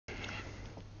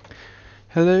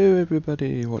Hello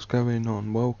everybody, what's going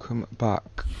on? Welcome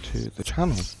back to the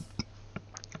channel.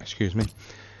 Excuse me.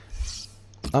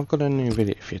 I've got a new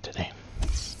video for you today,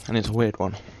 and it's a weird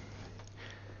one,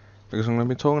 because I'm going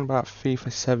to be talking about FIFA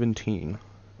 17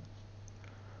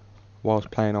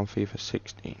 whilst playing on FIFA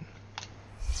 16.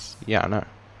 Yeah, I know.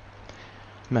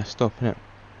 Messed up, innit?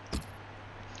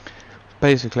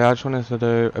 Basically, I just wanted to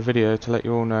do a video to let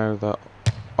you all know that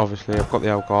obviously I've got the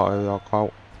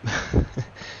Elgato.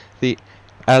 The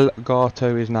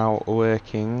Elgato is now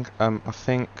working. I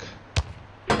think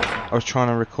I was trying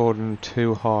to record in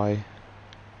too high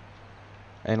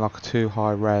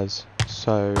res,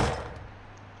 so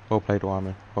well played,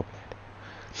 Wyman, well played.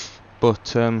 But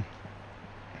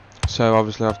so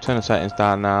obviously I've turned the settings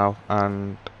down now,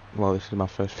 and well, this is my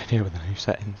first video with the new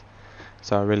settings,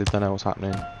 so I really don't know what's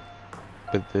happening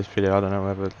with this video. I don't know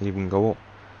whether it'll even go up,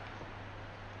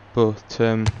 but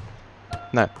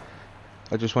no,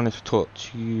 I just wanted to talk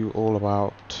to you all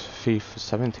about FIFA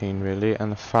 17 really,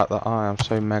 and the fact that I am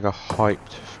so mega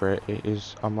hyped for it.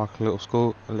 I'm like a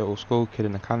little school kid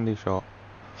in a candy shop.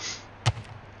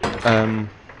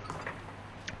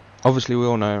 Obviously we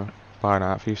all know by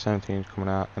now FIFA 17 is coming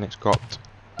out, and it's got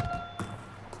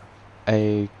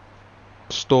a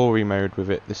story mode with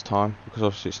it this time, because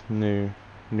obviously it's new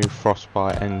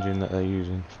Frostbite engine that they're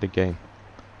using for the game.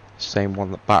 Same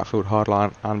one that Battlefield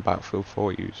Hardline and Battlefield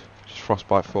 4 use, which is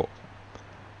Frostbite 4.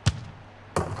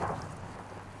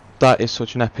 That is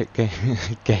such an epic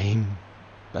game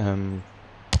thingy.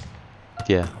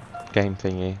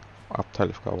 I've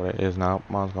totally forgot what it is now.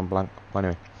 Mine's gone blank. But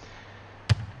anyway,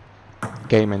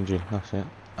 game engine, that's it.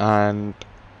 And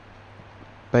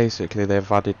basically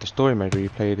they've added the story mode where you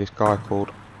play this guy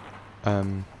called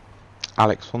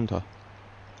Alex Hunter,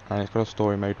 and it's got a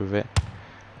story mode with it.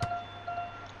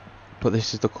 But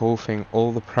this is the cool thing,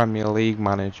 all the Premier League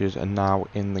managers are now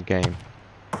in the game.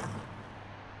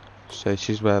 So this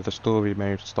is where the story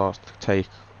mode starts to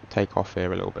take off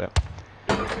here a little bit.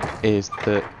 Is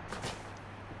that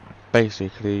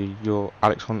basically you're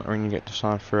Alex Hunter and you get to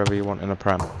sign for whoever you want in the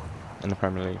Premier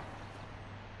League.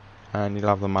 And you'll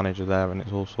have the manager there, and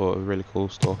it's all sort of really cool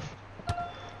stuff.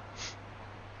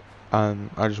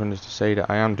 And I just wanted to say that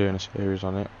I am doing a series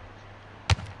on it.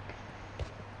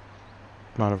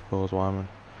 Man of course, Wyman.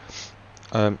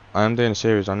 I am doing a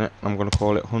series on it. I'm going to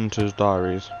call it Hunter's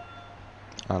Diaries,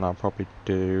 and I'll probably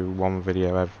do one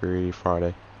video every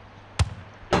Friday.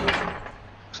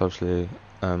 Because obviously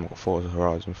got Forza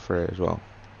Horizon 3 as well.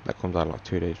 That comes out like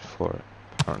 2 days before it,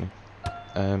 apparently.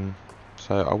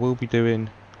 So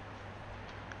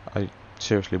I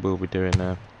seriously will be doing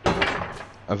a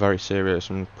very serious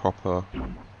and proper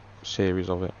series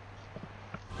of it.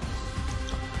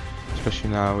 Especially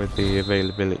now with the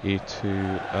availability to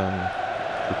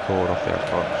record off the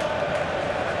Xbox.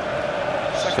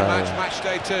 Second match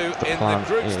day 2 in the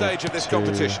group stage of this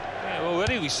competition. Yeah,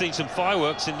 already we've seen some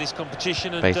fireworks in this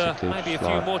competition, and maybe a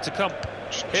few more to come.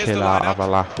 Just chill out, have a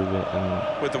laugh with it,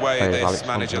 and with the way this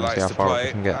manager likes to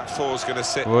play, that four's going to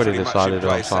sit pretty much in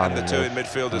place, and the two in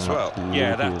midfield as well.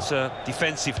 Yeah, that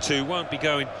defensive two won't be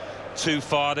going too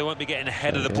far. They won't be getting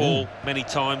ahead of the ball many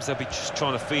times. They'll be just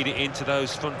trying to feed it into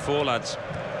those front four lads.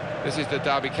 This is the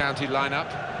Derby County lineup.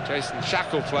 Jason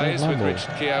Shackle plays with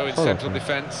Richard Keogh in central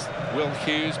defence. Will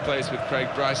Hughes plays with Craig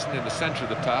Bryson in the centre of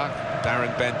the park.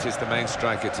 Darren Bent is the main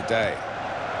striker today.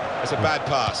 It's a bad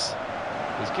pass.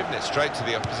 He's given it straight to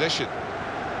the opposition.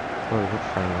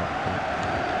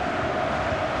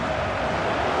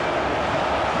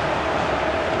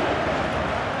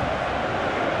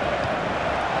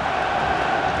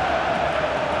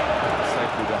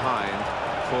 Safely behind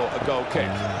for a goal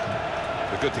kick.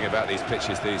 The good thing about these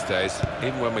pitches these days,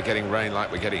 even when we're getting rain like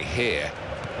we're getting here,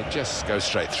 it just goes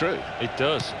straight through. It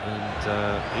does, and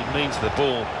it means the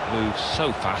ball moves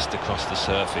so fast across the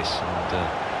surface, and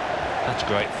that's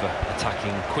great for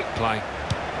attacking quick play.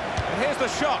 And here's the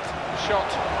shot.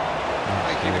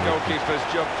 Making the goalkeeper's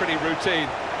job pretty routine.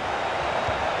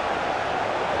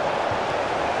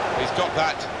 He's got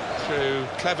that through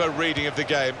clever reading of the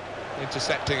game,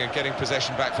 intercepting and getting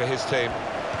possession back for his team.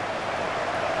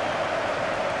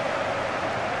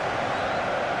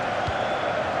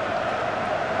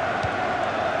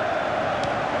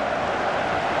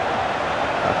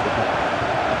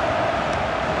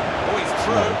 Oh, he's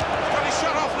through. He's got his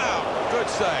shot off now. Good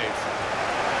save.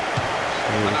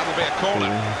 And that'll be a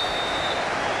corner.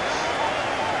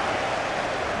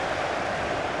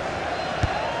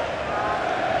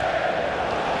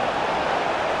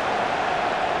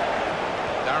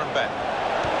 Darren Bent.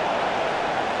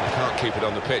 He can't keep it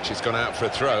on the pitch. He's gone out for a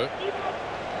throw.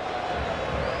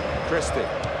 Christie.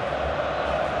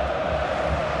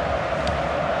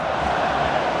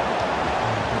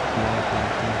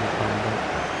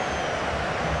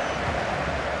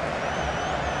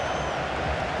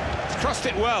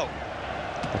 passed it well.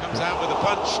 Comes out with a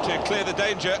punch to clear the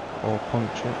danger. Or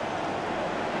punch it.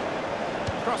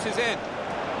 Crosses in.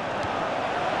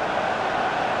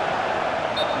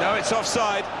 No, it's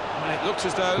offside. And it looks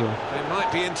as though they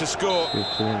might be in to score.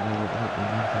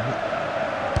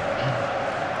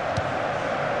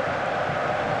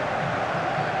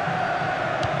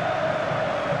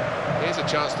 Here's a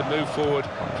chance to move forward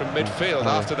from midfield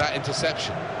after that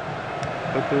interception.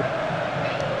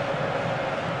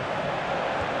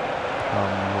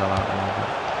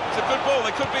 It's a good ball,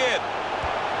 they could be in.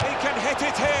 He can hit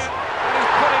it here, and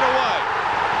he's put it away.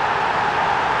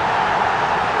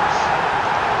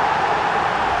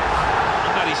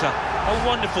 And that is a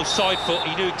wonderful side foot.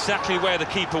 He knew exactly where the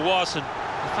keeper was, and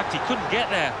in fact he couldn't get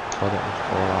there.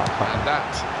 And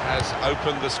that has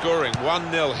opened the scoring.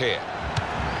 1-0 here.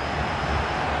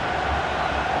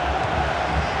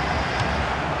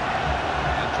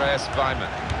 Andreas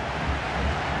Weimann.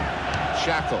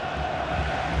 Shackle.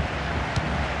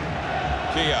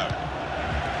 Keogh.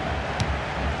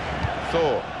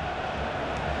 Thor.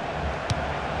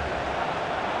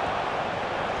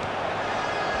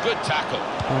 Good tackle.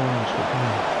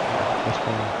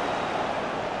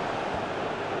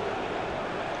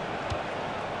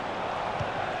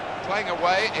 Playing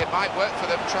away, it might work for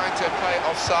them trying to play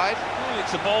offside. Well,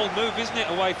 it's a bold move, isn't it,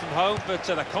 away from home, but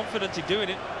they're confident in doing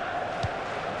it.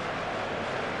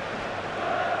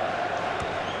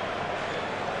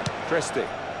 Christie.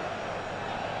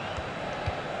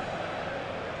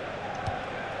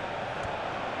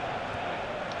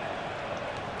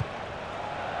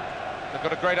 They've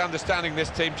got a great understanding, this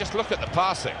team. Just look at the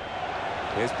passing.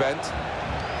 Here's Bent.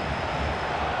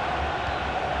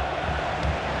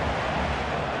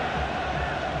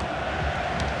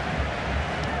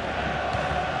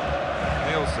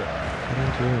 Nielsen.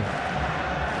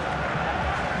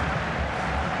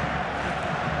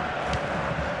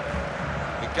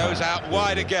 It goes out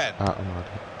wide again.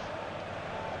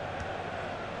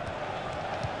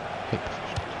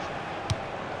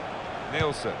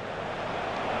 Nielsen.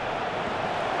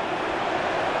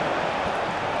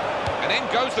 And in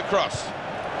goes the cross.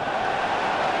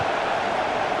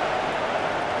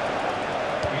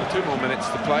 2 more minutes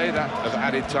to play, that of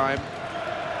added time.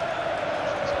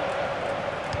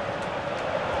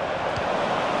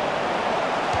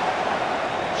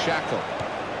 Shackle.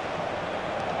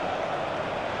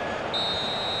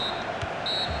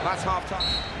 That's half time.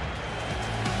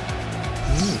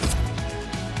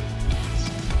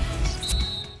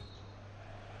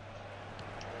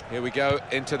 Here we go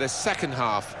into the second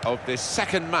half of this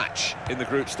second match in the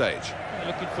group stage. Yeah,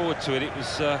 looking forward to it. It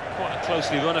was quite a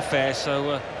closely run affair,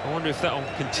 so I wonder if that will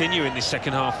continue in this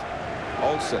second half.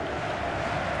 Olsen.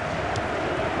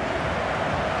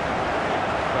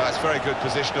 Well, that's very good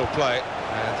positional play,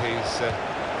 and he's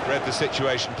read the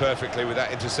situation perfectly with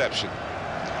that interception.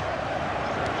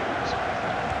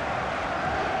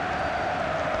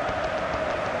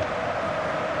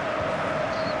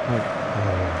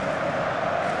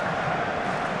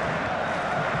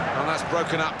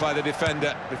 Broken up by the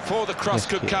defender before the cross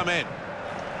could come in.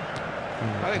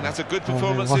 I think that's a good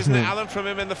performance, isn't it, Alan, from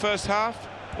him in the first half?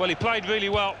 Well, he played really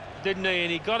well, didn't he?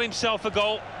 And he got himself a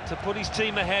goal to put his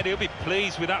team ahead. He'll be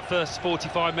pleased with that first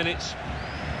 45 minutes.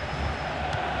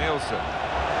 Nielsen.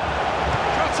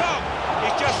 Shot on!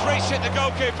 He's just reached it, the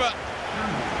goalkeeper.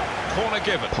 Corner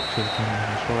given.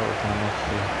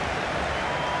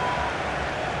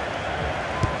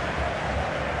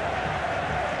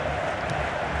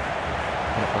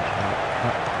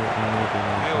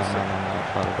 Nielsen.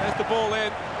 There's the ball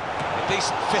in. A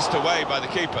decent fist away by the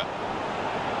keeper.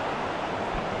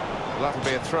 Well, that'll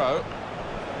be a throw.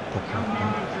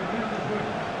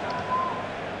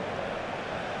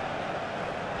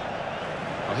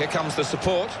 Well, here comes the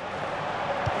support.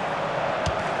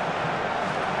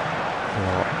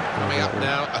 Coming up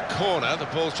now, a corner. The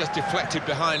ball's just deflected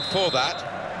behind for that.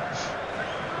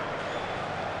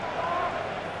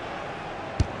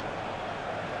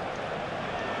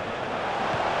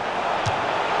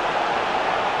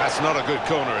 That's not a good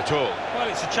corner at all. Well,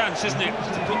 it's a chance, isn't it,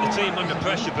 to put the team under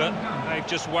pressure, but they've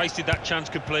just wasted that chance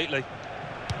completely.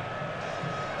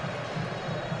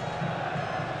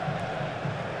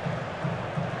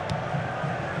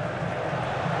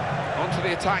 On to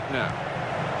the attack now.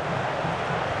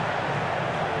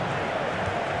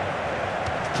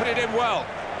 Put it in well.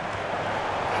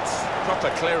 That's proper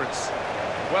clearance.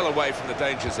 Well away from the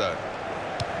danger zone.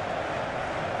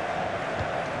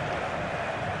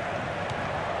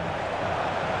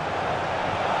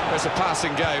 It's a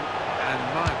passing game, and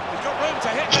he's got room to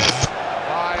hit this.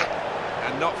 High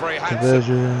and not very handsome.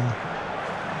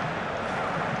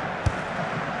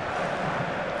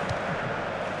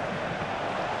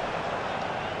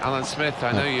 Alan Smith,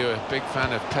 I know you're a big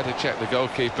fan of Petr Cech, the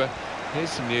goalkeeper. Here's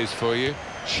some news for you.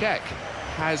 Cech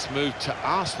has moved to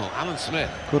Arsenal. Alan Smith.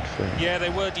 Good for him. Yeah, they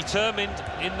were determined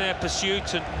in their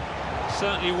pursuit and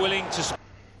certainly willing to... Sorry,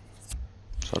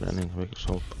 I need to make it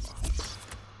so.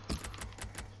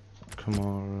 Come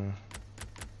on.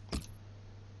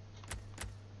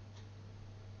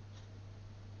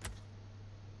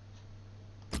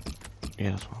 Yeah,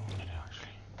 that's what I want to do,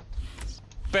 actually.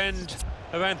 Spend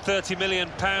around £30 million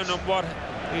on what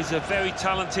is a very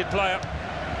talented player.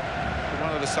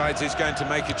 One of the sides is going to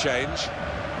make a change.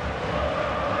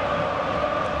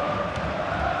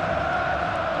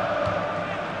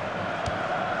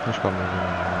 Just got moving.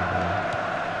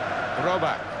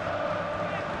 Roback.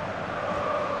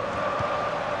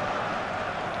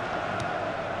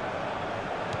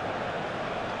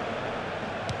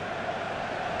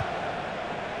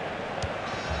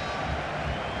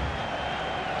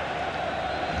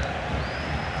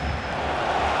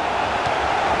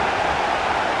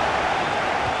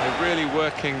 Really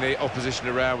working the opposition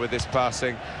around with this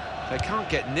passing. They can't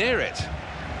get near it.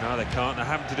 No, they can't. They're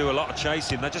having to do a lot of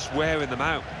chasing. They're just wearing them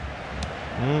out.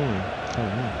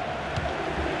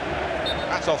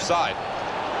 That's offside.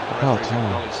 The referee's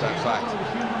acknowledged that fact.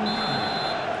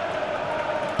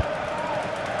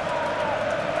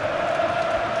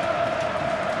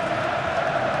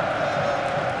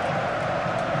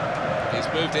 He's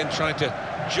moved in trying to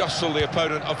jostle the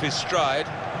opponent off his stride.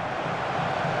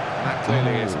 That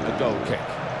clearly is a goal kick.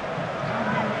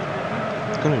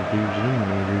 It's gonna lose.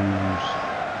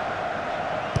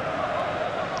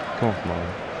 Come on, come on.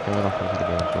 Get off into the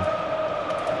game, so.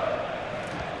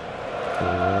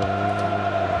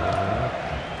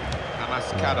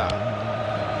 Amaskada.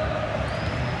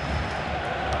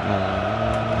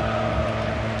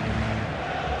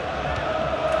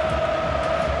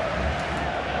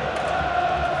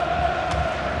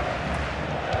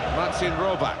 Marcin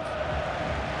Roback.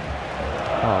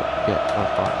 Oh, yeah,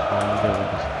 that's fine.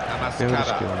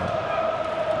 Amaskada.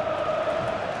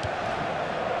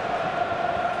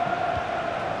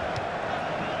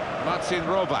 Marcin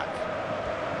Roback.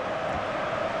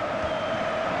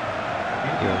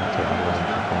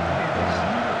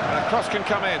 And a cross can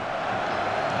come in.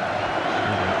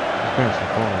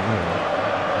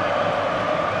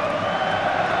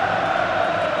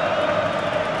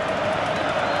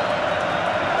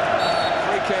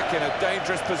 Free kick in a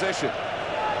dangerous position.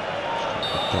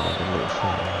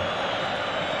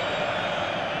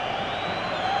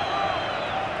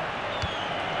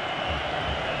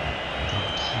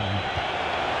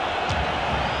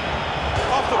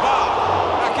 Off the bar,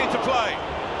 back into play.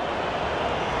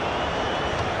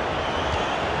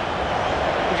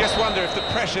 We just wonder if the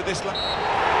pressure this... The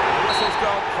whistle's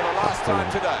gone for the last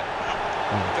time today.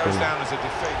 Goes down as a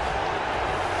defeat.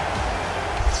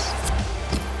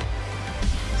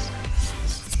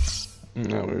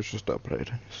 No, it was just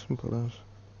upgrading. Simple as.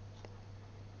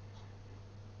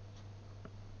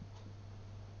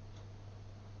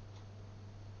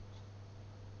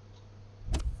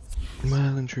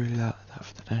 Well and truly that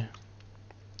for the day.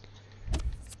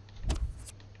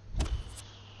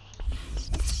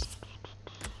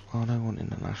 Well, I don't want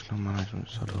international management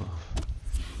sort of.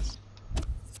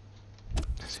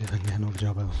 See if I can get another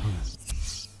job elsewhere.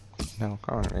 No,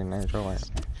 currently no job.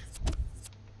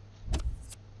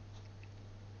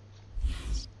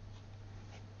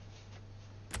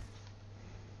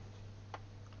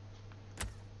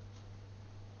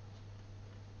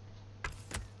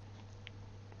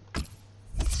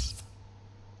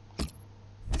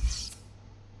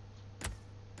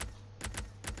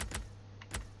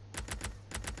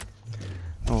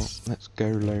 Oh, let's go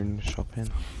loan shopping.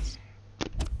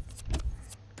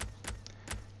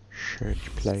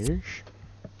 Search players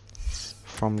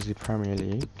from the Premier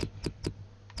League.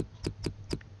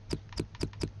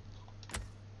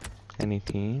 Any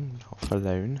team, not for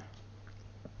loan.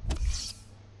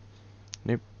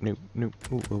 Nope, nope, nope.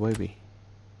 Ooh, where will we?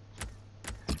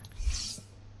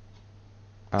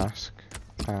 Ask,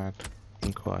 add,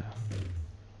 inquire.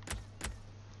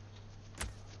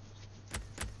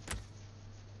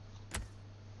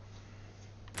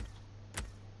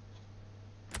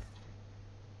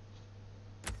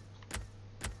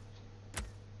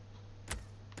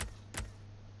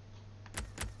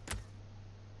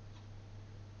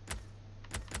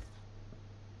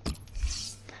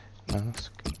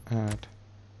 Ask, add,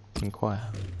 inquire.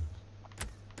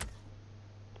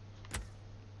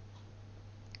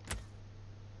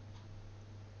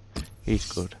 He's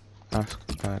good. Ask,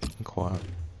 add, inquire.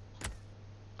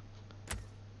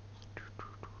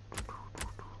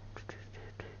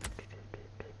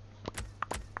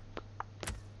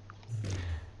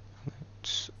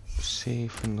 see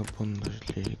from the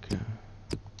Bundesliga.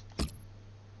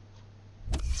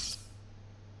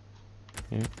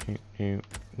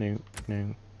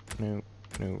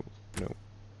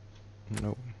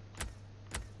 No.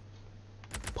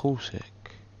 Pulisic.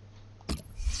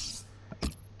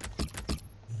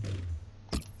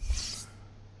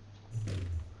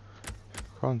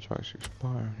 Contract's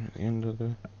expiring at the end of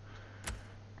the...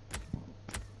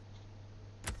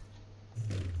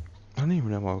 I don't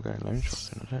even know why we're going loan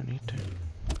shopping, I don't need to.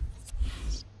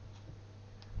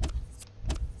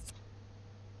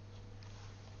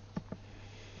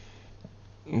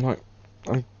 Right,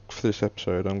 for this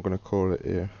episode I'm going to call it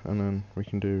here, and then we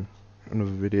can do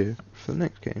another video for the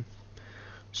next game.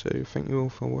 So thank you all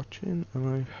for watching, and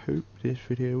I hope this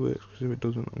video works, because if it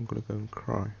doesn't I'm going to go and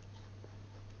cry.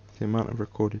 The amount I've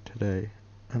recorded today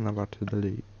and I've had to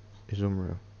delete is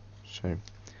unreal. So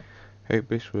hope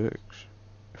this works.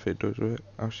 If it does work,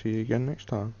 I'll see you again next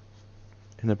time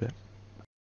in a bit.